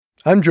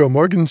I'm Joe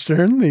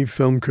Morgenstern, the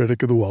film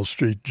critic of the Wall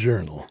Street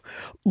Journal.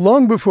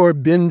 Long before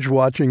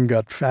binge-watching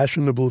got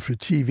fashionable for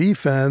TV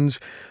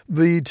fans,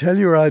 the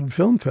Telluride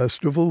Film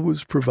Festival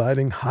was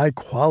providing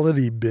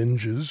high-quality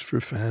binges for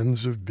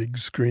fans of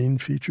big-screen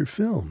feature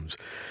films.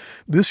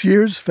 This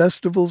year's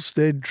festival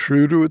stayed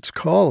true to its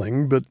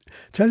calling, but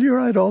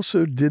Telluride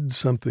also did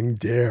something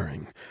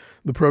daring.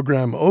 The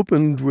program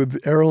opened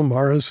with Errol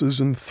Morris's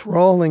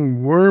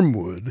enthralling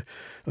Wormwood,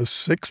 a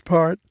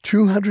 6-part,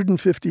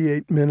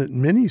 258-minute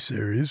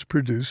miniseries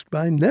produced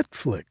by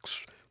Netflix,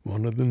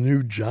 one of the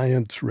new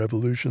giants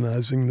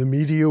revolutionizing the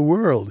media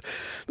world.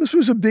 This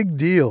was a big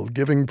deal,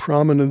 giving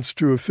prominence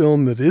to a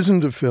film that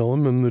isn't a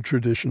film in the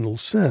traditional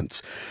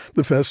sense.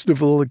 The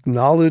festival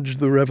acknowledged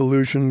the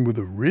revolution with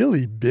a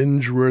really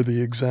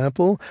binge-worthy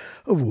example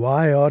of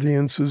why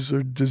audiences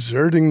are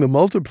deserting the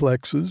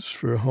multiplexes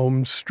for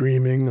home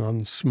streaming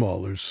on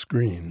smaller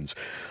screens.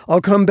 I'll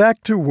come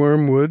back to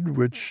Wormwood,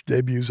 which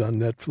debuts on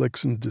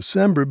Netflix in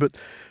December, but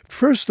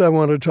first I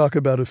want to talk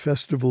about a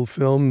festival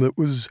film that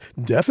was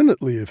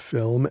definitely a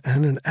film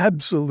and an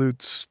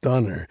absolute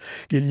stunner,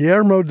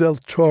 Guillermo del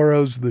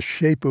Toro's The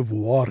Shape of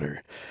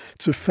Water.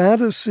 It's a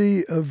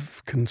fantasy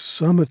of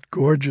consummate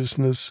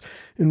gorgeousness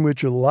in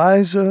which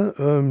Eliza,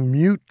 a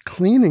mute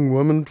cleaning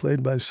woman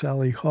played by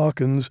Sally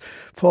Hawkins,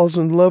 falls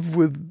in love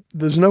with,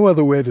 there's no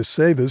other way to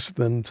say this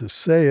than to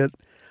say it,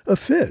 a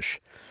fish.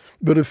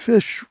 But a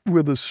fish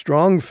with a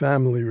strong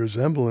family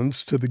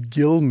resemblance to the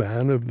gill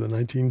man of the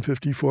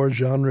 1954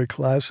 genre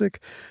classic,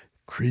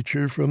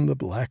 Creature from the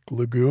Black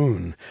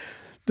Lagoon.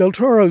 Del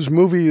Toro's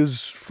movie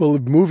is full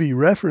of movie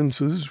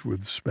references,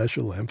 with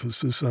special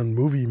emphasis on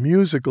movie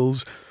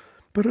musicals,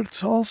 but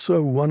it's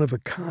also one of a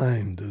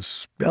kind, a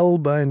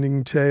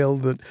spellbinding tale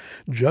that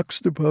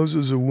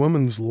juxtaposes a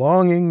woman's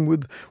longing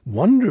with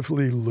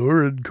wonderfully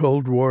lurid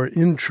Cold War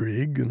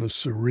intrigue in a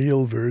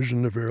surreal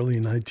version of early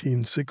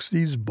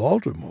 1960s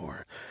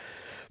Baltimore.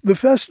 The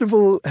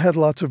festival had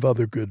lots of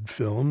other good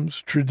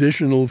films,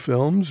 traditional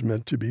films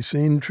meant to be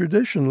seen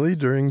traditionally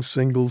during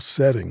single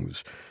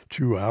settings,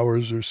 2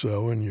 hours or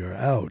so and you're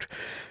out.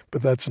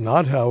 But that's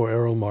not how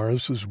Errol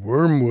Morris's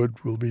Wormwood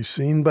will be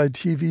seen by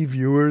TV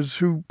viewers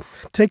who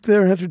take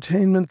their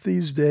entertainment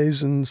these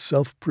days in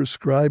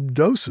self-prescribed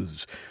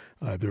doses,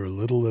 either a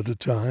little at a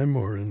time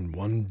or in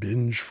one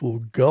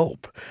bingeful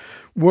gulp.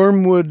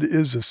 Wormwood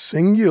is a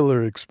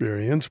singular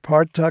experience,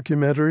 part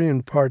documentary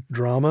and part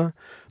drama,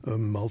 a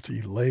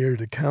multi-layered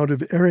account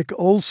of Eric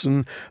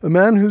Olson, a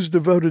man who's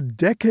devoted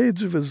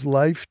decades of his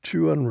life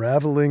to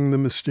unraveling the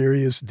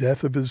mysterious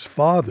death of his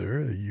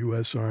father, a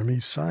U.S. Army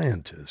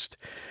scientist.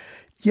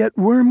 Yet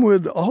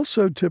Wormwood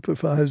also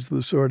typifies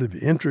the sort of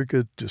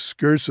intricate,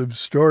 discursive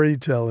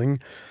storytelling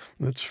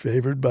that's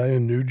favored by a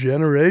new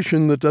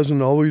generation that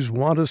doesn't always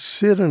want to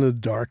sit in a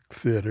dark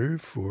theater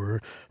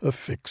for a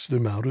fixed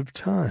amount of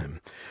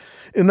time.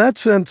 In that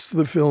sense,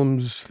 the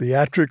film's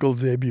theatrical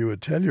debut at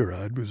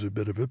Telluride was a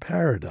bit of a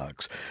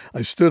paradox.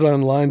 I stood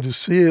online to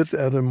see it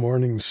at a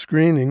morning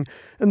screening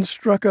and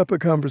struck up a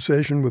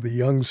conversation with a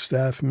young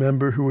staff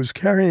member who was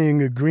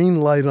carrying a green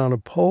light on a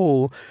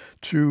pole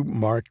to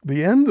mark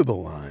the end of the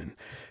line.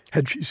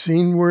 Had she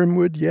seen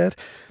Wormwood yet?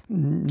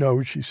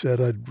 No, she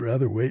said, I'd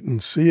rather wait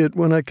and see it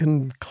when I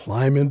can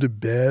climb into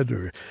bed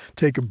or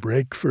take a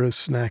break for a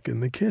snack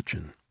in the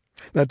kitchen.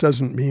 That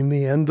doesn't mean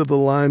the end of the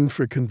line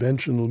for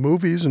conventional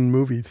movies and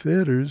movie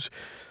theaters,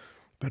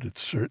 but it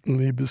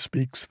certainly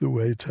bespeaks the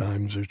way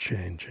times are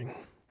changing.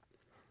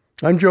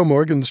 I'm Joe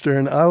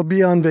Morgenstern. I'll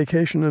be on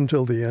vacation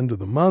until the end of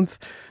the month,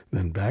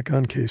 then back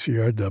on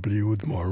KCRW with more